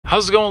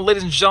How's it going,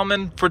 ladies and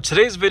gentlemen? For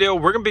today's video,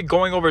 we're going to be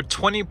going over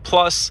 20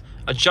 plus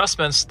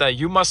adjustments that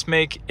you must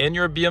make in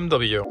your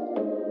BMW.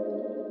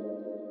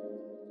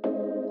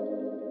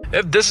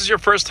 If this is your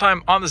first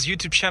time on this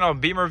YouTube channel,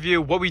 Beam Review,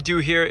 what we do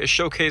here is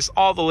showcase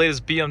all the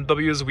latest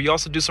BMWs. We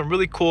also do some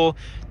really cool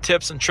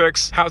tips and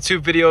tricks,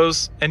 how-to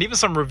videos, and even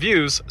some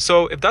reviews.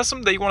 So if that's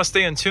something that you want to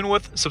stay in tune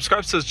with,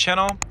 subscribe to this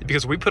channel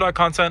because we put out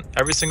content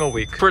every single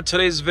week. For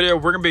today's video,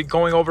 we're going to be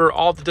going over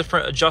all the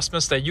different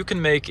adjustments that you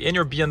can make in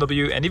your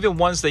BMW and even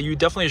ones that you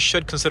definitely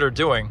should consider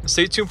doing.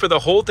 Stay tuned for the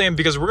whole thing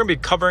because we're going to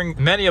be covering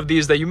many of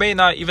these that you may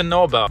not even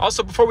know about.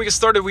 Also, before we get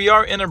started, we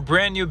are in a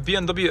brand new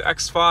BMW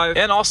X5.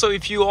 And also,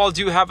 if you all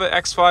do have an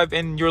X5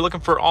 and you're looking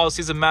for all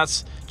season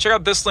mats, check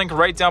out this link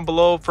right down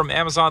below from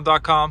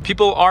Amazon.com.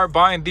 People are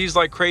buying these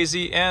like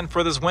crazy, and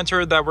for this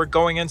winter that we're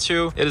going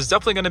into, it is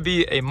definitely going to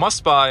be a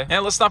must buy.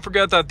 And let's not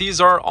forget that these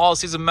are all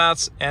season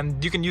mats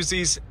and you can use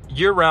these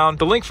year round.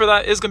 The link for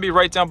that is going to be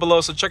right down below,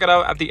 so check it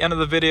out at the end of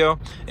the video.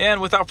 And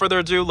without further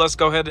ado, let's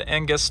go ahead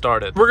and get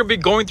started. We're going to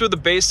be going through the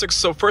basics.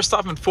 So first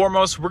off and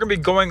foremost, we're going to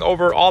be going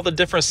over all the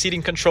different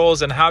seating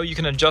controls and how you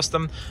can adjust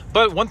them.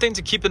 But one thing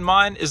to keep in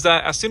mind is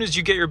that as soon as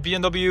you get your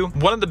BMW,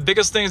 one of the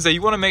biggest things that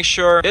you want to make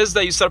sure is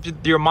that you set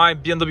up your My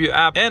BMW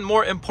app. And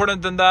more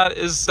important than that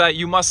is that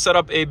you must set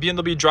up a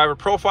BMW driver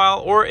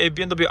profile or a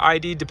BMW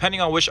ID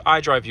depending on which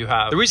iDrive you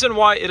have. The reason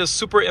why it is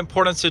super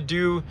important to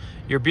do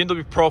your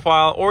BMW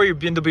profile or your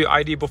BMW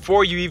ID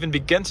before you even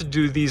begin to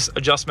do these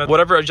adjustments.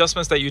 Whatever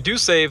adjustments that you do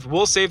save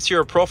will save to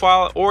your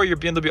profile or your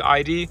BMW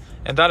ID,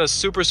 and that is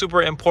super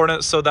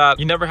important so that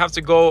you never have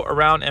to go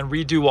around and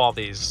redo all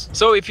these.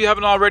 So if you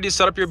haven't already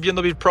set up your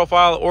BMW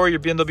profile or your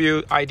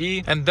BMW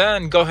ID, and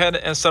then go ahead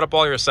and set up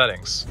all your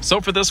settings. So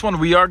for this one,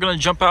 we are going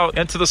to jump out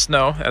into the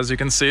snow, as you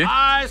can see.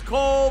 Ice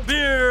cold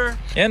beer.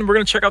 And we're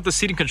going to check out the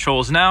seating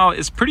controls. Now,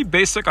 it's pretty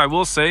basic, I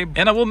will say.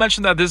 And I will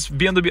mention that this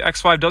BMW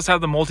X5 does have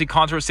the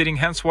multi-contour seating,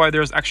 hence why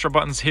there's extra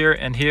buttons here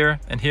and here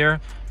and here.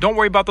 Don't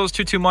worry about those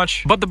too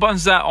much. But the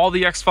buttons that all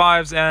the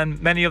X5s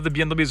and many of the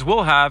BMWs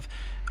will have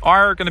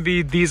are going to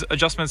be these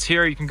adjustments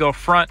here. You can go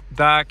front,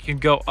 back, you can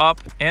go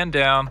up and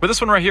down. But this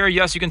one right here,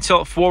 yes, you can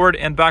tilt forward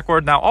and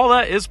backward. Now, all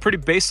that is pretty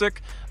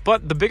basic.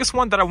 But the biggest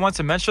one that I want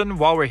to mention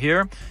while we're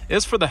here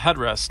is for the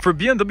headrest. For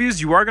BMWs,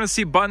 you are going to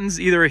see buttons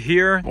either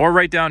here or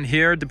right down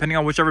here, depending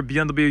on whichever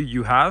BMW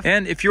you have.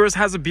 And if yours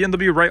has a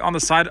BMW right on the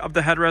side of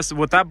the headrest,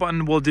 what that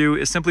button will do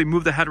is simply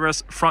move the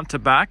headrest front to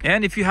back.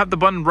 And if you have the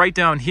button right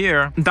down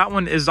here, that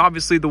one is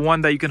obviously the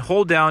one that you can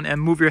hold down and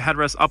move your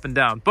headrest up and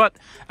down. But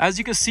as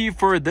you can see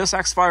for this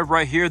X5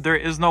 right here, there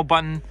is no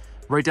button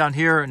right down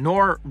here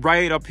nor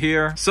right up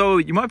here. So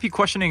you might be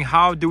questioning,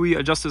 how do we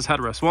adjust this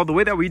headrest? Well, the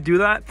way that we do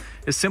that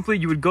is simply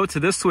you would go to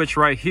this switch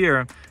right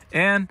here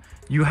and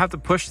you have to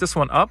push this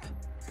one up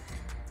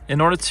in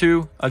order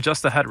to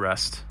adjust the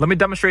headrest. Let me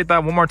demonstrate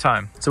that one more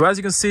time. So as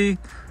you can see,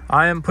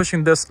 I am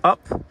pushing this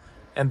up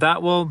and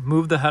that will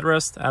move the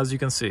headrest, as you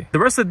can see. The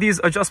rest of these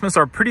adjustments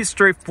are pretty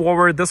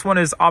straightforward. This one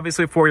is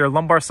obviously for your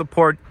lumbar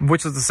support,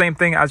 which is the same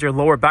thing as your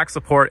lower back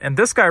support. And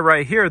this guy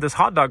right here, this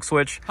hot dog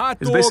switch,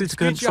 is basically to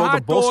control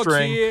the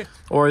bolstering,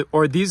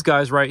 or these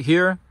guys right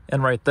here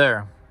and right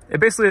there.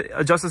 It basically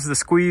adjusts the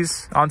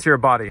squeeze onto your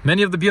body.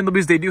 Many of the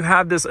BMWs, they do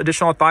have this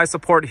additional thigh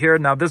support here.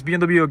 Now, this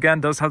BMW,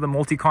 again, does have the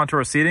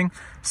multi-contour seating.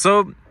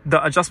 So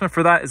the adjustment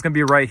for that is going to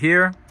be right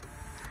here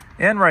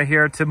and right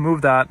here to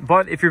move that.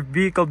 But if your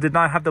vehicle did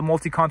not have the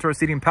multi-contour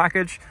seating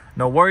package,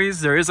 no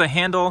worries. There is a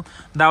handle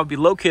that would be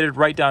located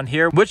right down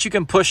here, which you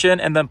can push in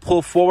and then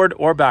pull forward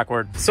or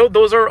backward. So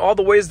those are all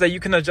the ways that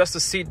you can adjust the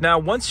seat. Now,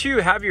 once you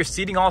have your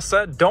seating all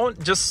set,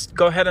 don't just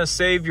go ahead and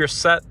save your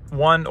set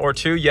 1 or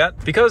 2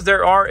 yet, because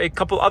there are a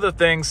couple other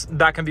things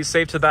that can be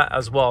saved to that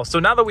as well. So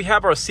now that we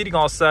have our seating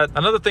all set,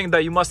 another thing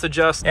that you must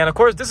adjust, and of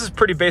course this is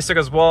pretty basic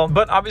as well,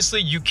 but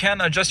obviously you can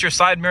adjust your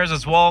side mirrors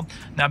as well.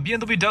 Now,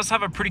 BMW does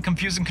have a pretty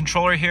confusing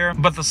controller here,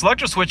 but the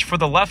selector switch for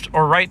the left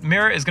or right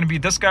mirror is going to be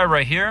this guy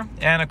right here.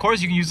 And of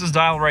course you can use this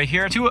dial right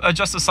here to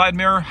adjust the side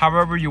mirror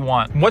however you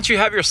want. Once you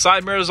have your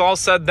side mirrors all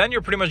set, then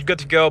you're pretty much good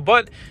to go.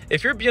 But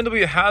if your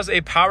BMW has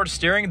a powered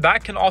steering,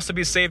 that can also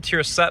be saved to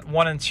your set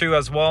 1 and 2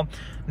 as well.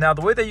 Now,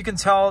 the way that you can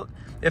tell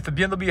if the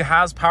BMW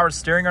has powered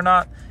steering or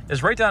not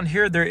is right down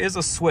here. There is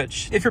a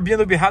switch. If your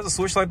BMW has a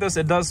switch like this,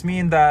 it does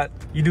mean that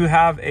you do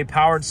have a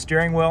powered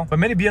steering wheel. But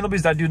many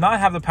BMWs that do not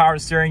have the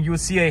powered steering, you would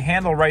see a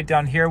handle right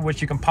down here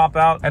which you can pop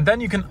out, and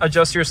then you can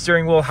adjust your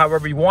steering wheel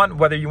however you want,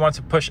 whether you want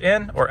to push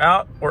in or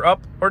out or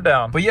up or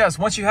down. But yes,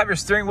 once you have your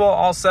steering wheel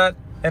all set,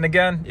 and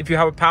again, if you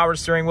have a powered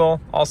steering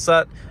wheel all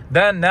set,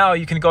 then now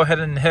you can go ahead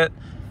and hit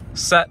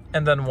set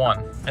and then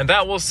 1, and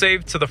that will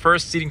save to the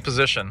first seating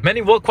position.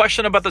 Many will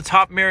question about the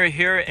top mirror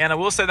here, and I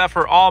will say that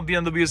for all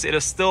BMWs it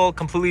is still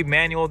completely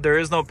manual. There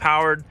is no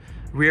powered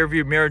rear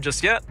view mirror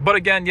just yet, but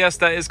again, yes,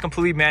 that is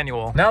completely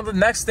manual. Now, the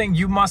next thing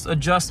you must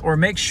adjust or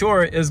make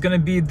sure is going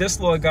to be this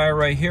little guy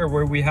right here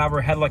where we have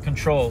our headlight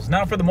controls.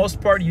 Now, for the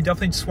most part, you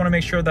definitely just want to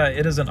make sure that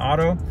it is an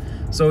auto.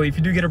 So if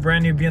you do get a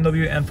brand new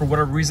BMW and for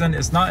whatever reason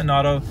it's not an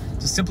auto,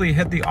 just simply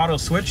hit the auto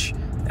switch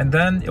and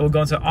then it will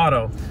go into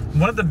auto.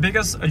 One of the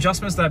biggest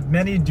adjustments that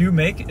many do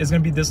make is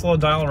going to be this little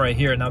dial right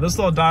here. Now this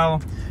little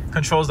dial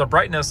controls the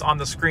brightness on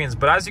the screens,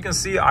 but as you can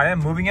see, I am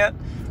moving it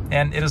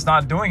and it is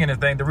not doing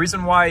anything. The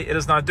reason why it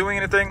is not doing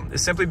anything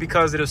is simply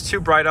because it is too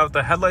bright out.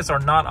 The headlights are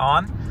not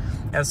on,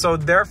 and so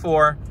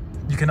therefore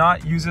you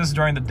cannot use this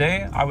during the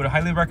day. I would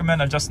highly recommend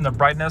adjusting the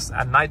brightness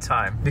at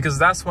nighttime because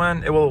that's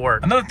when it will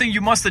work. Another thing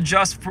you must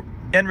adjust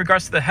in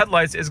regards to the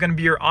headlights is going to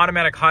be your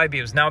automatic high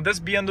beams. Now this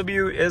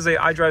BMW is a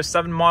iDrive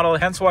 7 model,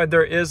 hence why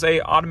there is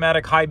a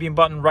automatic high beam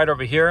button right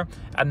over here.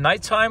 At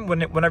nighttime,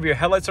 whenever your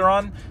headlights are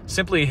on,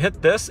 simply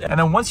hit this, and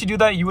then once you do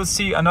that, you would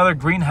see another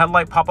green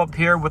headlight pop up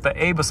here with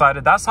the A beside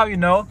it. That's how you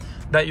know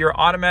that your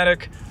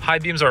automatic high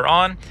beams are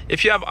on.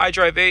 If you have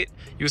iDrive 8,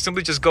 you would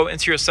simply just go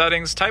into your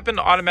settings, type in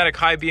automatic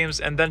high beams,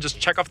 and then just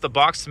check off the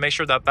box to make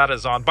sure that that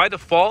is on. By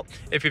default,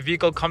 if your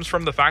vehicle comes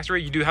from the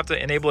factory, you do have to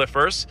enable it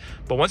first,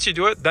 but once you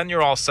do it, then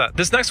you're all set.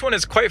 This next one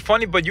is quite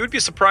funny, but you would be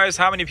surprised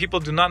how many people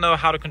do not know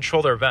how to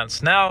control their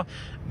vents. Now,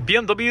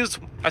 BMWs,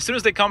 as soon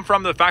as they come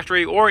from the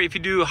factory, or if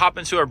you do hop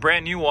into a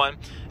brand new one,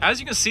 as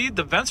you can see,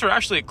 the vents are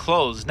actually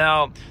closed.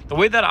 Now, the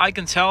way that I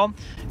can tell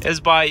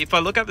is by, if I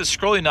look at the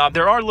scrolling knob,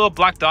 there are little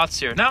black dots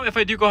here. Now, if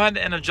I do go ahead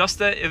and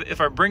adjust it,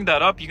 if I bring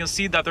that up, you can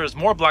see that there's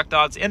more black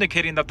dots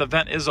indicating that the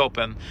vent is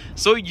open.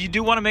 So you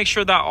do want to make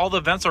sure that all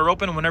the vents are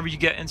open whenever you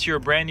get into your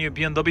brand new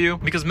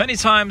BMW, because many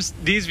times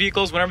these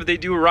vehicles, whenever they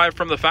do arrive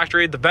from the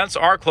factory, the vents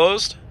are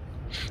closed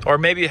or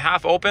maybe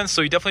half open,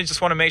 so you definitely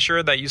just want to make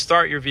sure that you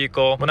start your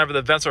vehicle whenever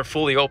the vents are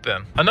fully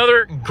open.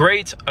 Another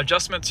great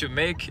adjustment to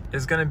make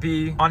is going to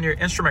be on your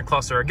instrument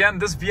cluster. Again,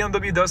 this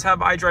BMW does have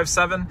iDrive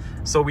 7,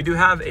 so we do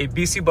have a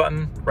BC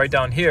button right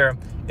down here.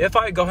 If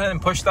I go ahead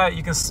and push that,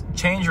 you can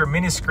change your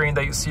mini screen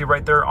that you see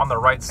right there on the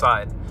right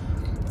side.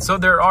 So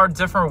there are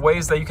different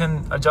ways that you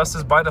can adjust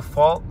this. By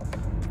default,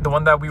 the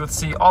one that we would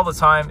see all the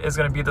time is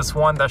going to be this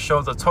one that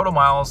shows the total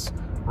miles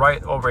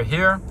right over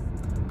here.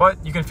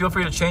 But you can feel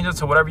free to change it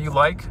to whatever you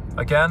like.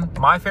 Again,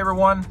 my favorite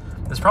one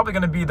is probably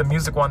going to be the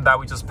music one that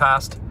we just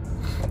passed.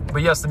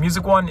 But yes, the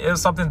music one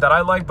is something that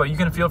I like, but you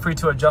can feel free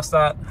to adjust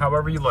that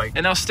however you like.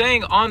 And now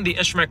staying on the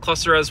instrument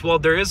cluster as well,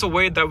 there is a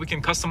way that we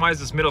can customize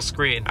this middle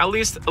screen, at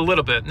least a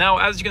little bit. Now,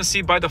 as you can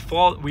see by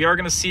default, we are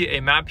going to see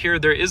a map here.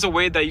 There is a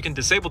way that you can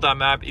disable that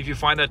map if you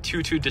find that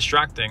too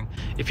distracting.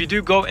 If you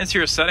do go into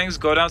your settings,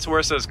 go down to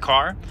where it says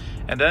car,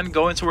 and then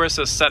go into where it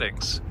says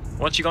settings.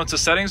 Once you go into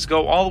settings,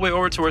 go all the way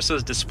over to where it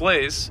says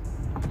displays.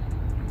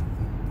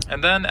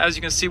 And then as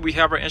you can see, we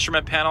have our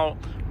instrument panel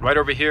right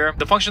over here.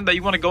 The function that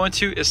you want to go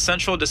into is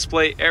central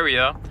display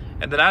area.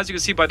 And then as you can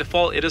see by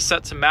default, it is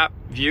set to map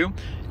view.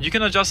 You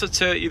can adjust it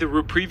to either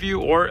route preview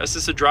or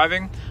assisted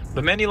driving,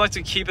 but many like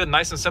to keep it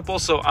nice and simple.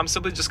 So I'm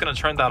simply just going to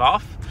turn that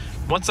off.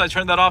 Once I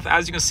turn that off,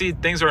 as you can see,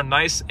 things are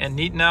nice and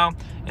neat now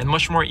and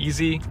much more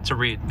easy to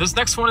read. This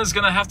next one is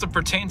going to have to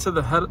pertain to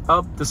the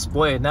head-up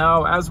display.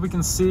 Now, as we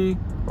can see,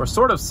 or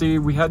sort of see,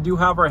 we do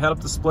have our head-up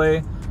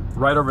display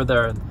right over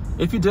there.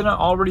 If you didn't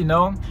already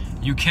know,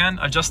 you can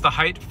adjust the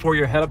height for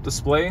your head-up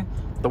display.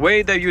 The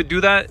way that you would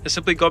do that is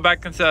simply go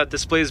back into that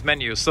displays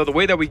menu. So the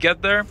way that we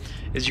get there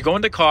is you go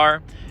into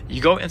car,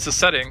 you go into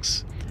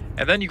settings,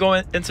 and then you go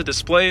into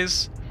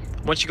displays.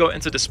 Once you go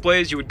into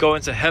displays, you would go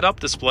into head-up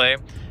display.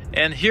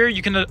 And here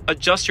you can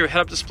adjust your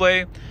head-up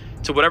display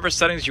to whatever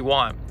settings you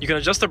want. You can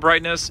adjust the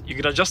brightness, you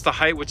can adjust the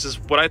height, which is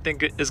what I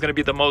think is going to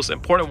be the most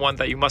important one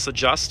that you must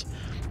adjust.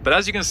 But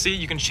as you can see,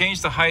 you can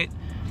change the height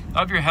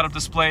of your head-up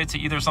display to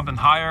either something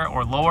higher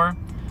or lower.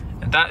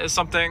 And that is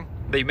something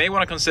that you may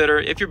want to consider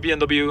if your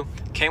BMW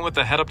came with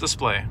a head-up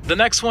display. The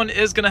next one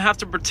is going to have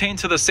to pertain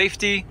to the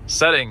safety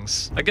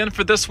settings. Again,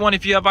 for this one,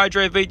 if you have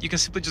iDrive 8, you can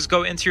simply just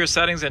go into your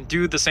settings and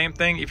do the same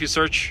thing. If you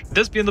search,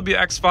 this BMW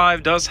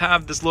X5 does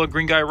have this little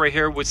green guy right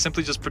here, which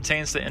simply just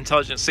pertains to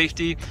intelligent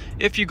safety.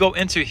 If you go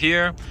into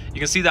here, you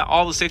can see that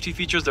all the safety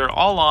features, they're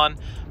all on,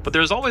 but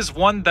there's always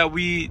one that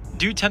we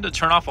do tend to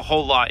turn off a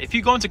whole lot. If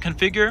you go into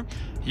configure,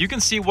 you can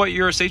see what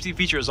your safety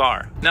features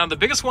are. Now, the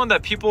biggest one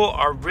that people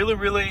are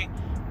really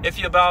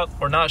iffy about,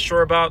 or not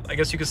sure about, I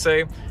guess you could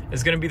say,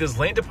 is going to be this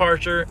lane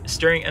departure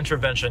steering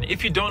intervention.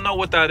 If you don't know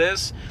what that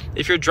is,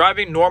 if you're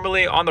driving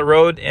normally on the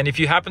road and if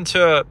you happen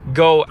to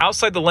go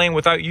outside the lane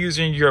without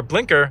using your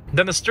blinker,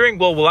 then the steering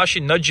wheel will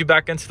actually nudge you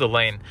back into the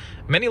lane.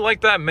 Many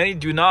like that, many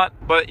do not.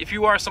 But if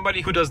you are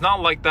somebody who does not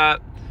like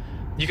that,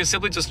 you can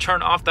simply just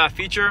turn off that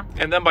feature,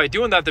 and then by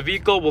doing that, the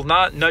vehicle will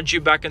not nudge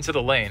you back into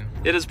the lane.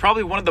 It is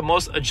probably one of the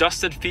most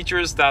adjusted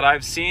features that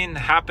I've seen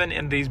happen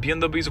in these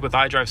BMWs with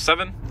iDrive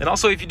 7. And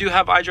also, if you do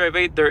have iDrive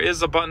 8, there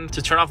is a button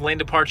to turn off lane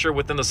departure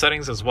within the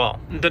settings as well.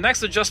 The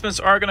next adjustments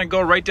are going to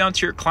go right down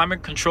to your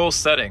climate control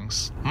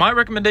settings. My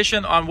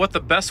recommendation on what the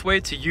best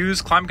way to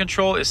use climate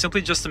control is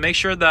simply just to make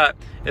sure that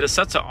it is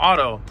set to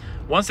auto.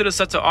 Once it is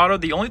set to auto,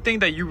 the only thing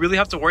that you really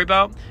have to worry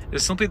about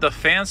is simply the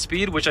fan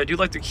speed, which I do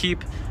like to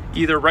keep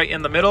either right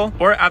in the middle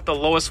or at the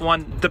lowest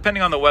one,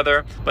 depending on the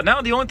weather. But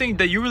now the only thing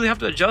that you really have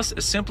to adjust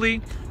is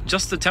simply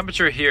just the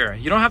temperature here.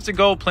 You don't have to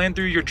go playing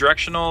through your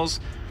directionals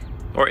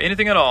or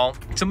anything at all.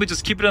 Simply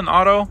just keep it in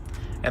auto,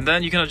 and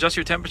then you can adjust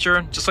your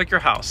temperature just like your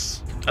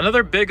house.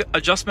 Another big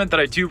adjustment that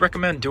I do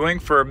recommend doing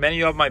for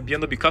many of my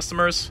BMW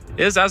customers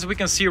is, as we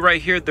can see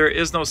right here, there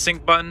is no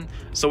sync button.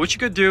 So what you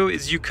could do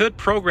is you could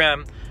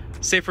program,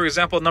 say for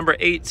example, number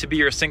 8 to be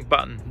your sync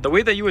button. The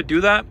way that you would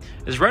do that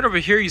is right over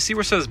here, you see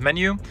where it says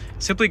menu.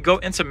 Simply go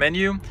into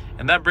menu,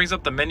 and that brings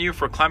up the menu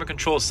for climate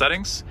control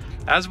settings.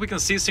 As we can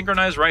see,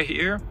 synchronize right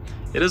here,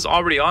 it is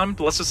already on.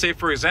 But let's just say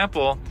for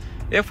example,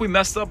 if we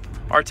messed up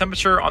our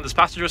temperature on this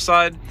passenger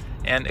side,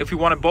 and if we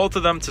wanted both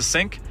of them to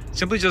sync,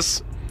 simply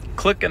just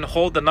click and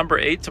hold the number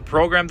 8 to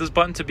program this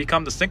button to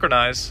become the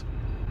synchronize.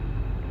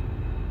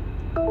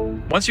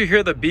 Once you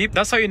hear the beep,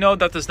 that's how you know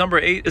that this number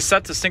 8 is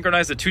set to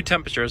synchronize the two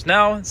temperatures.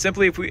 Now,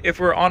 simply if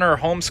we're on our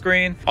home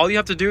screen, all you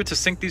have to do to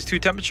sync these two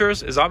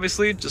temperatures is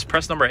obviously just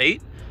press number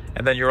 8,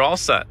 and then you're all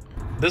set.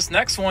 This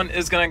next one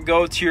is going to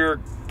go to your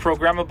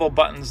programmable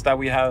buttons that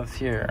we have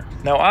here.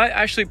 Now, I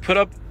actually put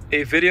up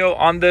a video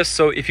on this,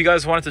 so if you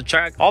guys wanted to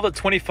check all the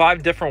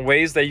 25 different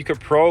ways that you could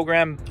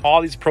program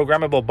all these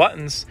programmable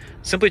buttons,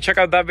 simply check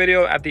out that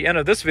video at the end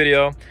of this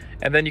video,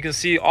 and then you can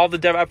see all the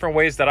different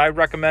ways that I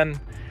recommend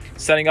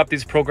setting up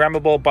these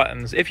programmable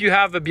buttons. If you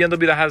have a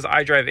BMW that has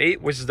iDrive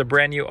 8, which is the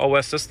brand new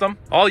OS system,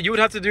 all you would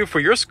have to do for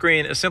your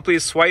screen is simply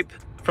swipe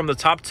from the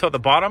top to the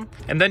bottom,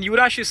 and then you would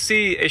actually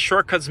see a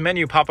shortcuts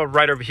menu pop up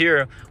right over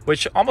here,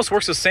 which almost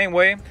works the same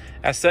way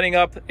as setting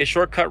up a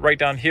shortcut right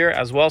down here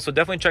as well. So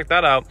definitely check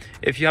that out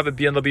if you have a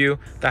BMW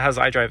that has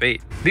iDrive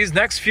 8. These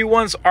next few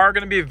ones are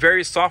going to be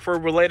very software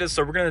related,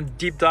 so we're going to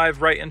deep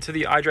dive right into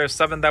the iDrive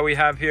 7 that we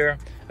have here.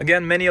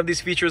 Again, many of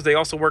these features, they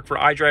also work for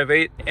iDrive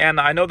 8. And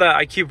I know that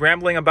I keep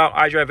rambling about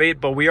iDrive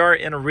 8, but we are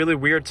in a really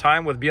weird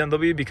time with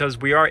BMW because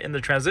we are in the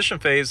transition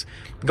phase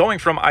going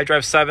from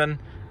iDrive 7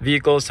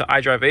 vehicles to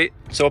iDrive 8.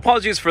 So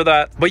apologies for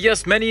that. But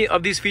yes, many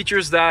of these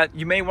features that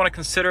you may want to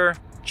consider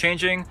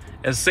changing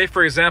is, say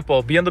for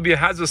example, BMW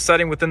has a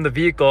setting within the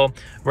vehicle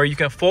where you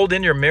can fold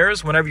in your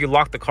mirrors whenever you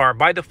lock the car.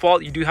 By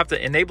default, you do have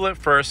to enable it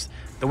first.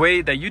 The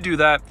way that you do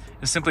that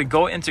is simply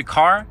go into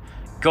car,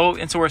 go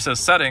into where it says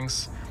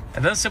settings,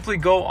 and then simply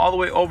go all the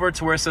way over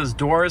to where it says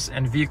doors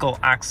and vehicle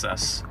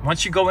access.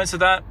 Once you go into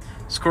that,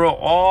 scroll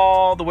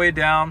all the way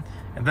down,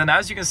 and then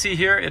as you can see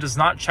here, it is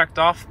not checked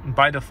off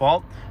by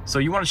default. So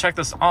you want to check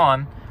this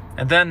on,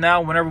 and then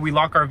now whenever we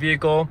lock our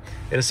vehicle,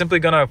 it is simply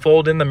going to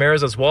fold in the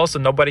mirrors as well so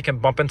nobody can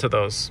bump into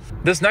those.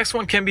 This next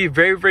one can be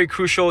very, very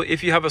crucial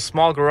if you have a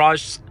small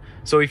garage.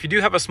 So if you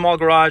do have a small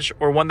garage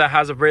or one that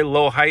has a very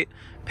low height,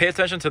 pay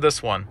attention to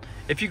this one.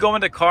 If you go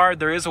into car,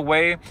 there is a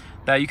way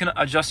that you can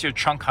adjust your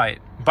trunk height.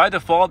 By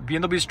default,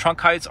 BMW's trunk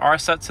heights are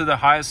set to the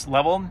highest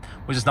level,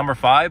 which is number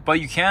 5,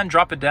 but you can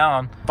drop it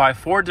down by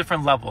 4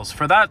 different levels.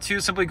 For that too,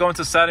 simply go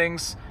into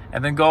settings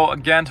and then go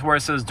again to where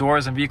it says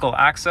doors and vehicle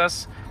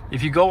access.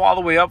 If you go all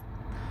the way up,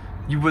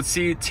 you would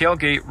see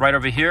tailgate right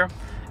over here.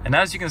 And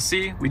as you can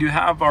see, we do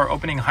have our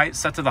opening height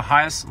set to the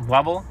highest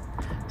level.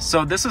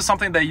 So this is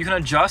something that you can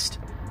adjust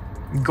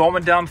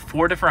going down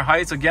 4 different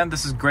heights. Again,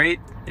 this is great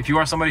if you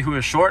are somebody who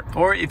is short,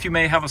 or if you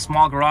may have a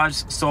small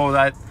garage so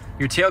that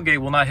your tailgate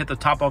will not hit the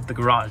top of the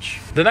garage.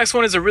 The next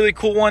one is a really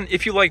cool one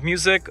if you like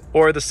music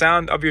or the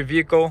sound of your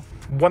vehicle.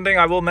 One thing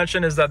I will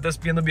mention is that this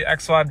BMW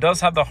X5 does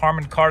have the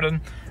Harman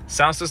Kardon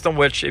sound system,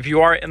 which if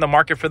you are in the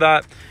market for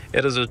that,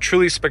 it is a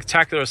truly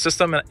spectacular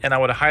system, and I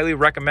would highly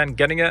recommend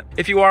getting it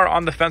if you are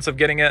on the fence of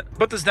getting it.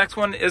 But this next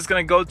one is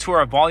going to go to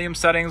our volume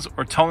settings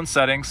or tone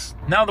settings.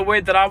 Now, the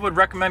way that I would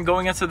recommend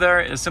going into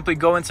there is simply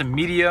go into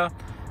media,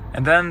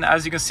 and then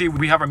as you can see,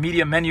 we have our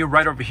media menu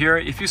right over here.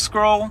 If you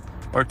scroll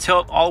or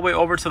tilt all the way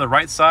over to the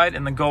right side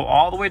and then go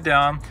all the way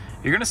down,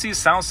 you're going to see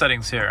sound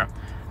settings here.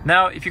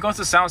 Now, if you go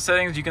into sound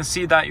settings, you can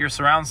see that your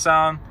surround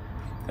sound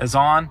is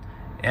on,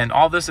 and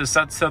all this is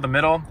set to the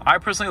middle. I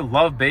personally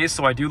love bass,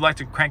 so I do like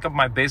to crank up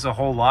my bass a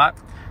whole lot.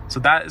 So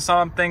that is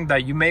something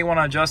that you may want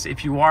to adjust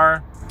if you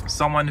are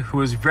someone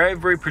who is very,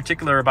 very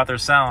particular about their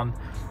sound.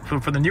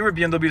 For the newer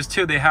BMWs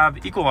too, they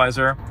have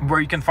equalizer where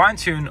you can fine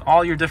tune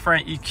all your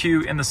different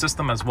EQ in the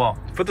system as well.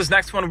 For this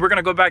next one, we're going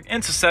to go back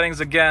into settings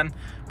again,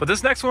 but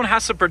this next one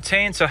has to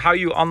pertain to how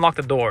you unlock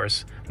the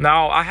doors.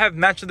 Now, I have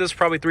mentioned this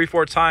probably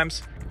 3-4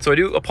 times, so I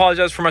do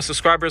apologize for my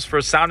subscribers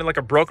for sounding like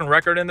a broken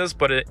record in this,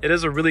 but it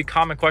is a really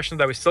common question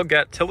that we still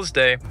get till this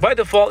day. By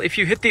default, if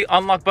you hit the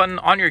unlock button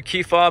on your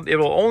key fob, it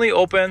will only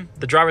open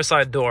the driver's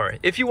side door.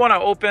 If you want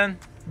to open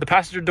the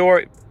passenger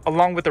door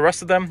along with the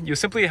rest of them, you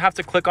simply have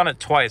to click on it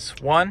twice.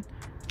 1,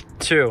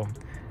 2.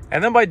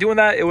 And then by doing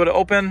that, it would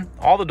open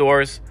all the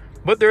doors.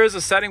 But there is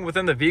a setting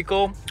within the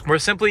vehicle where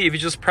simply if you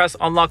just press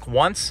unlock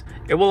once,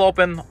 it will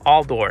open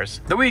all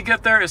doors. The way you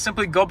get there is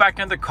simply go back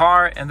in the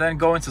car and then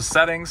go into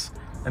settings,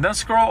 and then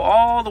scroll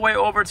all the way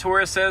over to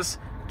where it says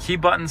key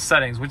button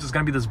settings, which is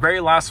going to be this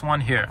very last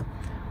one here.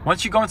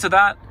 Once you go into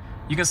that,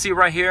 you can see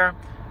right here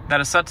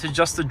that it's set to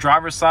just the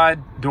driver's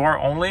side door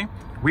only.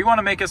 We want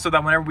to make it so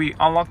that whenever we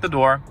unlock the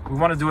door, we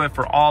want to do it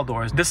for all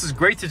doors. This is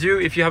great to do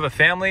if you have a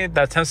family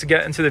that tends to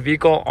get into the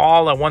vehicle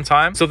all at one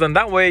time. So then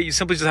that way, you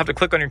simply just have to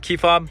click on your key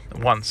fob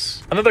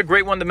once. Another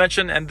great one to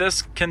mention, and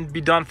this can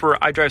be done for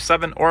iDrive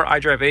 7 or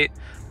iDrive 8,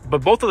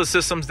 but both of the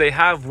systems, they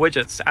have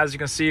widgets, as you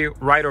can see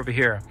right over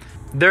here.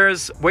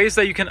 There's ways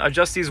that you can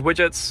adjust these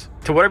widgets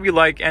to whatever you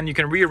like, and you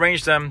can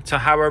rearrange them to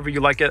however you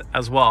like it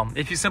as well.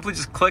 If you simply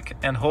just click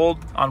and hold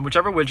on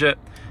whichever widget,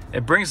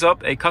 it brings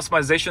up a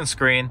customization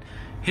screen.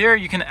 Here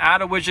you can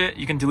add a widget,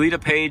 you can delete a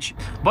page,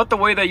 but the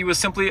way that you would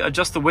simply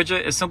adjust the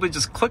widget is simply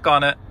just click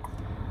on it,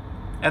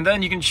 and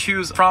then you can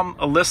choose from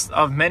a list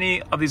of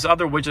many of these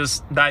other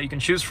widgets that you can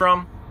choose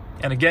from.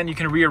 And again, you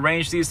can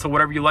rearrange these to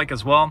whatever you like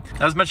as well.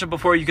 As mentioned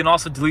before, you can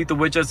also delete the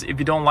widgets if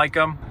you don't like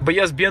them. But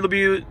yes,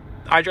 BMW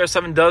iDrive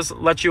 7 does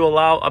let you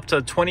allow up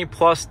to 20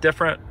 plus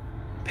different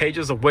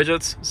pages of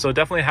widgets. So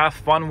definitely have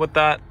fun with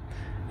that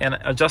and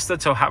adjust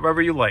it to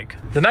however you like.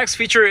 The next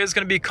feature is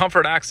going to be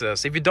comfort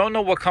access. If you don't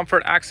know what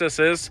comfort access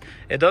is,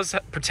 it does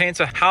pertain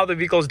to how the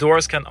vehicle's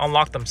doors can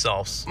unlock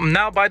themselves.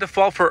 Now, by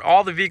default, for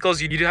all the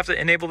vehicles, you do have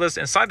to enable this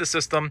inside the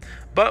system.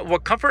 But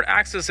what comfort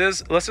access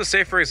is, let's just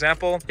say, for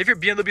example, if your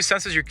BMW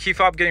senses your key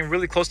fob getting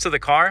really close to the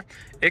car,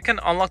 it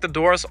can unlock the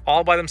doors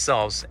all by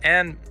themselves,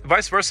 and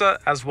vice versa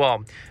as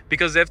well.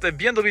 Because if the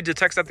BMW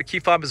detects that the key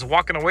fob is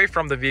walking away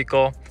from the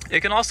vehicle,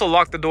 it can also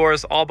lock the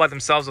doors all by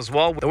themselves as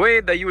well. The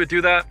way that you would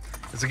do that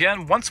is,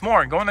 again, once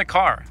more, go in the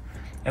car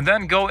and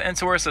then go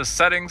into where it says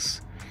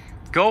settings,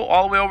 go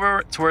all the way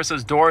over to where it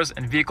says doors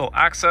and vehicle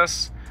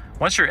access.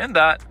 Once you're in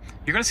that,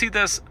 you're going to see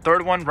this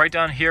third one right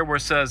down here where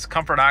it says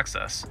comfort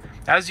access.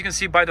 As you can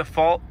see, by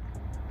default,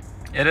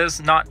 it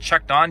is not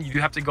checked on. You do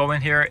have to go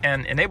in here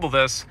and enable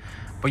this.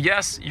 But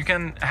yes, you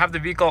can have the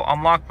vehicle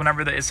unlock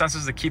whenever it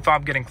senses the key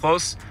fob getting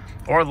close,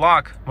 or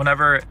lock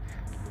whenever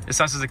it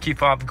senses the key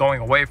fob going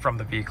away from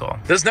the vehicle.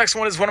 This next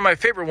one is one of my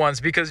favorite ones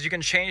because you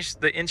can change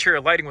the interior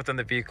lighting within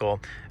the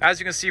vehicle. As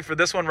you can see for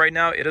this one right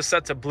now, it is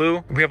set to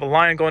blue. We have a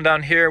line going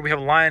down here, we have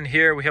a line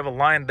here, we have a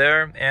line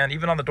there, and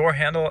even on the door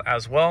handle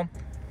as well.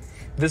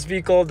 This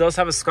vehicle does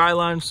have a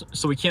skyline,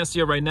 so we can't see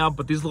it right now,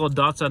 but these little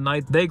dots at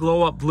night, they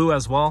glow up blue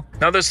as well.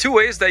 Now, there's two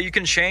ways that you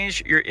can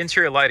change your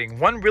interior lighting.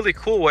 One really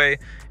cool way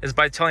is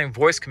by telling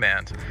voice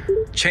command,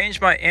 change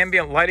my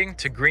ambient lighting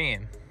to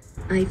green.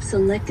 I've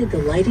selected the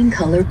lighting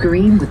color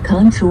green with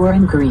contour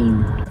and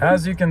green.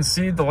 As you can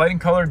see, the lighting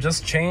color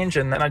just changed,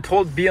 and I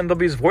told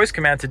BMW's voice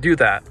command to do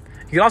that.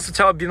 You can also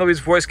tell BMW's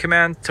voice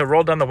command to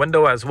roll down the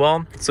window as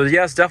well. So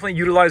yes, definitely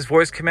utilize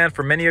voice command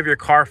for many of your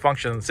car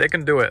functions. It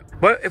can do it.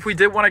 But if we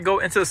did want to go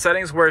into the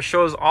settings where it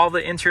shows all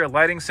the interior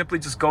lighting, simply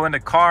just go into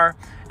car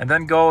and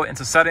then go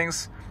into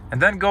settings and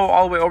then go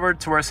all the way over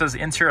to where it says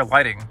interior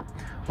lighting.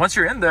 Once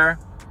you're in there,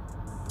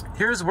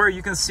 here's where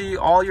you can see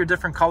all your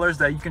different colors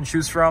that you can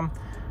choose from.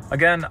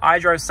 Again,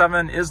 iDrive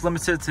 7 is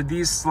limited to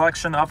these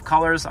selection of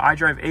colors.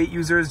 iDrive 8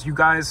 users,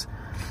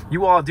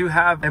 you all do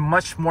have a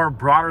much more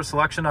broader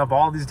selection of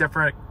all these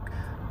different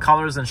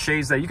colors and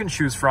shades that you can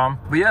choose from.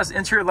 But yes,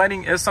 interior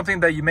lighting is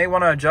something that you may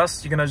want to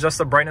adjust. You can adjust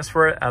the brightness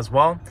for it as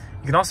well.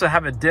 You can also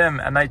have it dim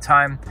at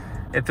nighttime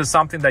if it's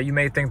something that you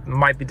may think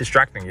might be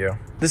distracting you.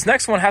 This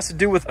next one has to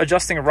do with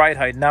adjusting ride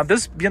height. Now,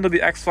 this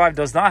BMW X5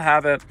 does not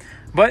have it,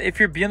 but if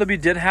your BMW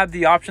did have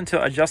the option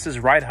to adjust its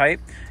ride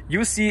height,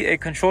 you see a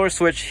controller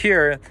switch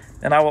here,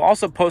 and I will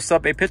also post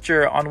up a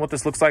picture on what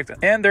this looks like.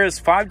 And there's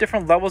 5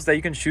 different levels that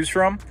you can choose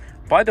from.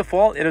 By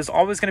default, it is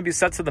always going to be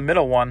set to the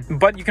middle one,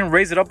 but you can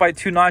raise it up by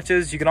 2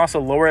 notches. You can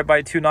also lower it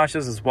by 2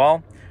 notches as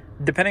well,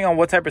 depending on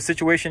what type of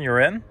situation you're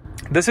in.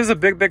 This is a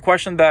big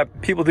question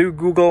that people do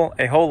Google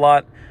a whole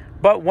lot.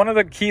 But one of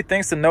the key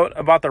things to note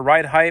about the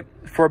ride height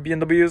for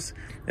BMWs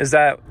is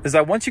that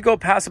once you go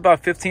past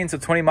about 15 to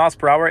 20 miles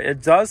per hour,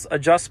 it does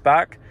adjust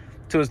back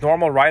to its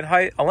normal ride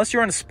height. Unless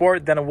you're in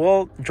sport, then it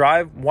will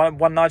drive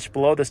one notch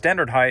below the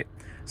standard height.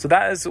 So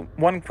that is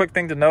one quick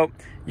thing to note.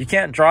 You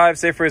can't drive,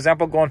 say for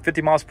example, going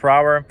 50 miles per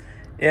hour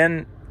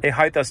in a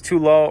height that's too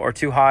low or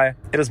too high.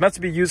 It is meant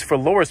to be used for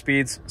lower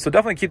speeds, so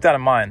definitely keep that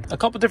in mind. A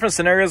couple different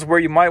scenarios where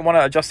you might want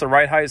to adjust the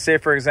ride height. Say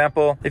for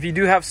example, if you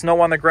do have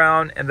snow on the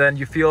ground and then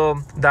you feel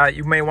that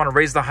you may want to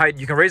raise the height,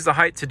 you can raise the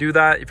height to do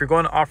that. If you're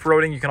going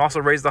off-roading, you can also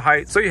raise the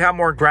height so you have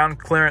more ground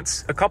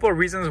clearance. A couple of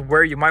reasons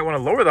where you might want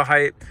to lower the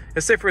height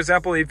is, say for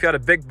example, if you had a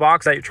big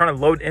box that you're trying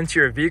to load into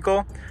your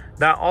vehicle,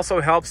 that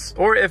also helps.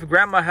 Or if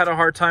grandma had a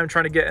hard time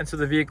trying to get into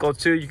the vehicle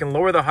too, you can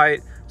lower the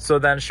height, so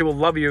then she will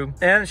love you,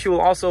 and she will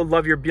also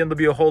love your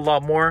BMW a whole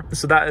lot more.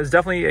 So that is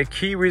definitely a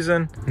key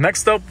reason.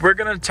 Next up, we're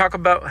going to talk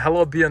about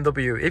Hello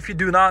BMW. If you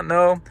do not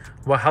know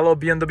what Hello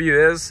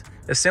BMW is,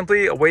 it's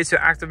simply a way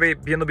to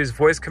activate BMW's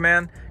voice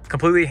command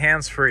completely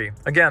hands-free.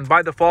 Again,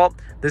 by default,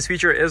 this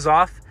feature is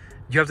off.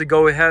 You have to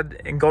go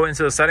ahead and go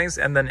into the settings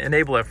and then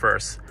enable it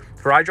first.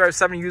 For iDrive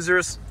 7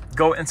 users,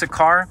 go into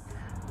car,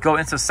 go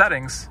into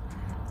settings,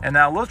 and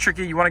now a little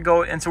tricky, you want to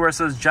go into where it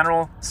says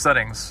general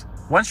settings.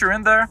 Once you're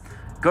in there,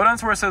 go down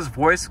to where it says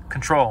voice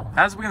control.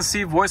 As we can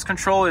see, voice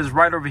control is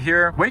right over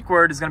here. Wake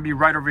word is going to be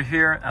right over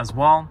here as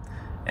well.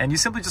 And you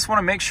simply just want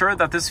to make sure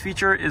that this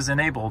feature is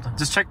enabled.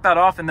 Just check that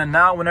off, and then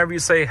now whenever you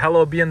say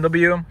hello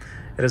BMW,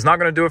 it is not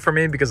going to do it for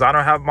me because I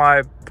don't have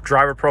my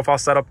driver profile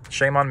set up.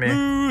 Shame on me.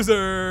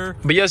 Loser.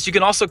 But yes, you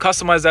can also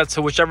customize that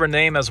to whichever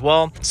name as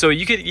well. So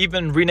you could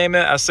even rename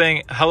it as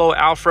saying hello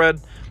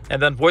Alfred,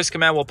 and then voice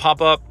command will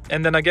pop up.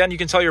 And then again, you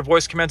can tell your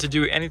voice command to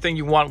do anything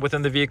you want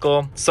within the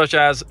vehicle, such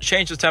as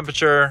change the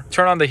temperature,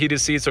 turn on the heated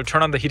seats, or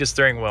turn on the heated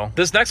steering wheel.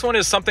 This next one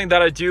is something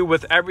that I do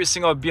with every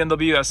single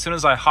BMW as soon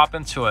as I hop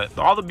into it.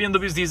 All the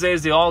BMWs these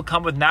days, they all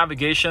come with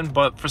navigation,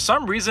 but for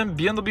some reason,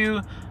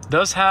 BMW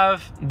does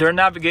have their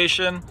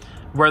navigation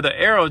where the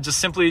arrow just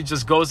simply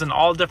goes in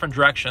all different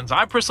directions.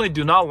 I personally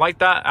do not like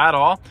that at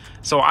all.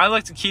 So I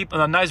like to keep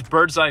a nice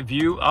bird's eye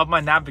view of my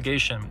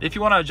navigation. If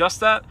you want to adjust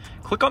that,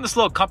 click on this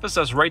little compass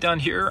that's right down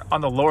here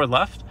on the lower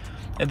left.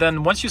 And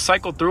then once you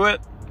cycle through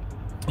it,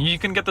 you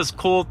can get this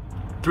cool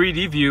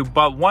 3D view.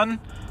 But one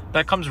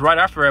that comes right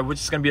after it, which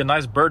is going to be a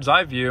nice bird's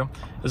eye view,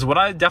 is what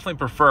I definitely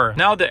prefer.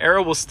 Now the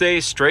arrow will stay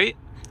straight,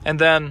 and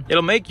then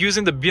it'll make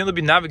using the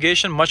BMW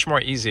navigation much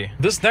more easy.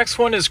 This next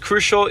one is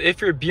crucial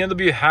if your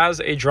BMW has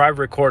a drive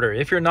recorder.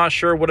 If you're not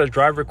sure what a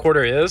drive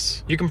recorder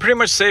is, you can pretty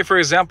much say, for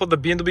example, the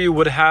BMW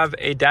would have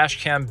a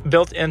dash cam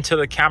built into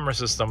the camera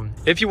system.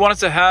 If you wanted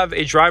to have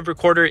a drive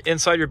recorder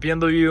inside your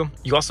BMW,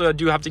 you also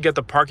do have to get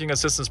the Parking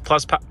Assistance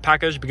Plus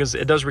package, because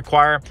it does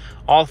require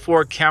all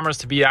 4 cameras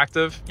to be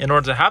active in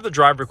order to have the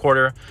drive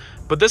recorder.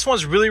 But this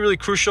one's really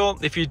crucial.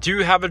 If you do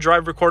have a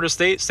drive recorder,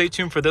 stay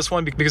tuned for this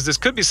one, because this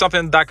could be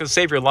something that could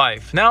save your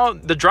life. Now,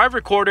 the drive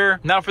recorder,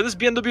 now for this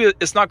BMW,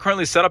 it's not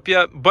currently set up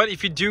yet, but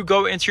if you do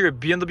go into your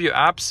BMW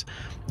apps,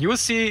 you will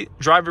see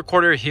drive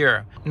recorder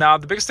here. Now,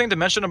 the biggest thing to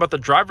mention about the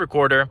drive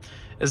recorder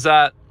is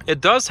that it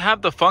does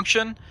have the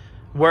function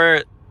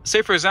where,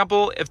 say for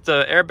example, if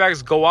the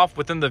airbags go off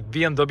within the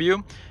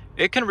BMW,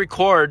 it can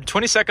record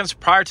 20 seconds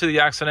prior to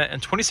the accident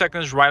and 20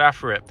 seconds right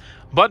after it.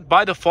 But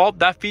by default,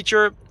 that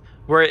feature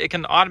where it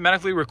can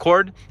automatically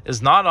record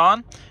is not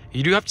on.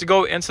 You do have to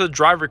go into the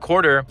drive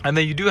recorder, and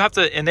then you do have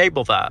to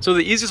enable that. So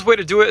the easiest way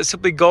to do it is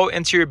simply go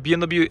into your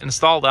BMW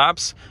installed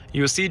apps.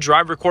 You will see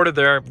drive recorder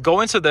there.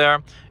 Go into there,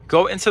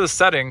 go into the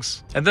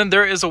settings, and then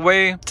there is a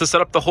way to set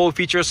up the whole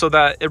feature so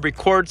that it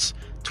records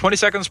 20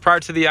 seconds prior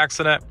to the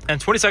accident and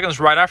 20 seconds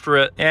right after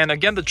it. And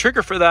again, the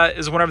trigger for that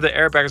is whenever the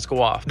airbags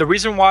go off. The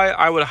reason why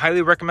I would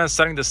highly recommend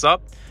setting this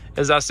up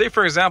is that, say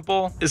for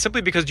example, is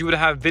simply because you would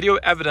have video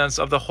evidence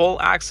of the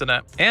whole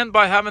accident. And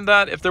by having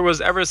that, if there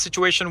was ever a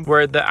situation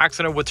where the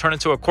accident would turn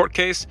into a court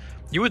case,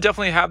 you would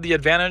definitely have the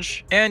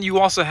advantage, and you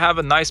also have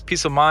a nice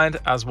peace of mind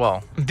as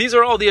well. These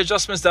are all the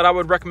adjustments that I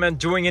would recommend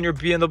doing in your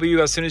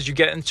BMW as soon as you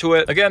get into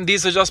it. Again,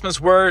 these adjustments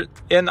were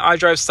in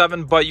iDrive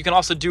 7, but you can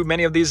also do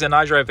many of these in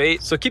iDrive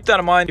 8. So keep that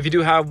in mind if you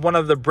do have one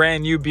of the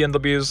brand new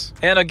BMWs.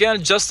 And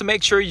again, just to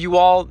make sure you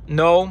all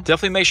know,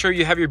 definitely make sure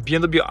you have your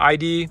BMW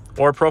ID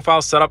or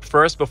profile set up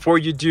first before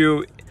you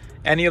do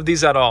any of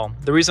these at all.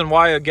 The reason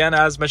why, again,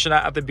 as mentioned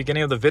at the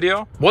beginning of the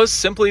video, was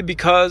simply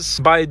because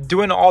by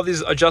doing all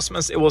these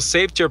adjustments, it will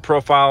save to your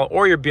profile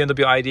or your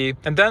BMW ID,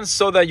 and then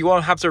so that you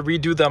won't have to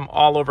redo them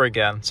all over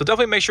again. So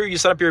definitely make sure you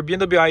set up your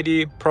BMW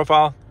ID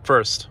profile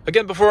first.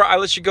 Again, before I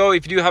let you go,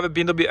 if you do have a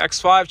BMW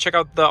X5, check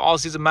out the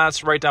all-season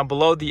mats right down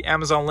below. The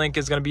Amazon link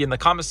is going to be in the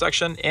comment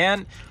section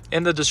and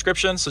in the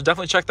description, so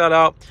definitely check that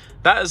out.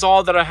 That is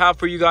all that I have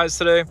for you guys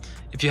today.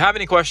 If you have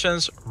any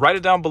questions, write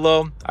it down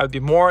below. I would be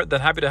more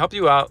than happy to help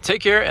you out.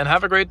 Take care and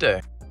have a great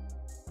day.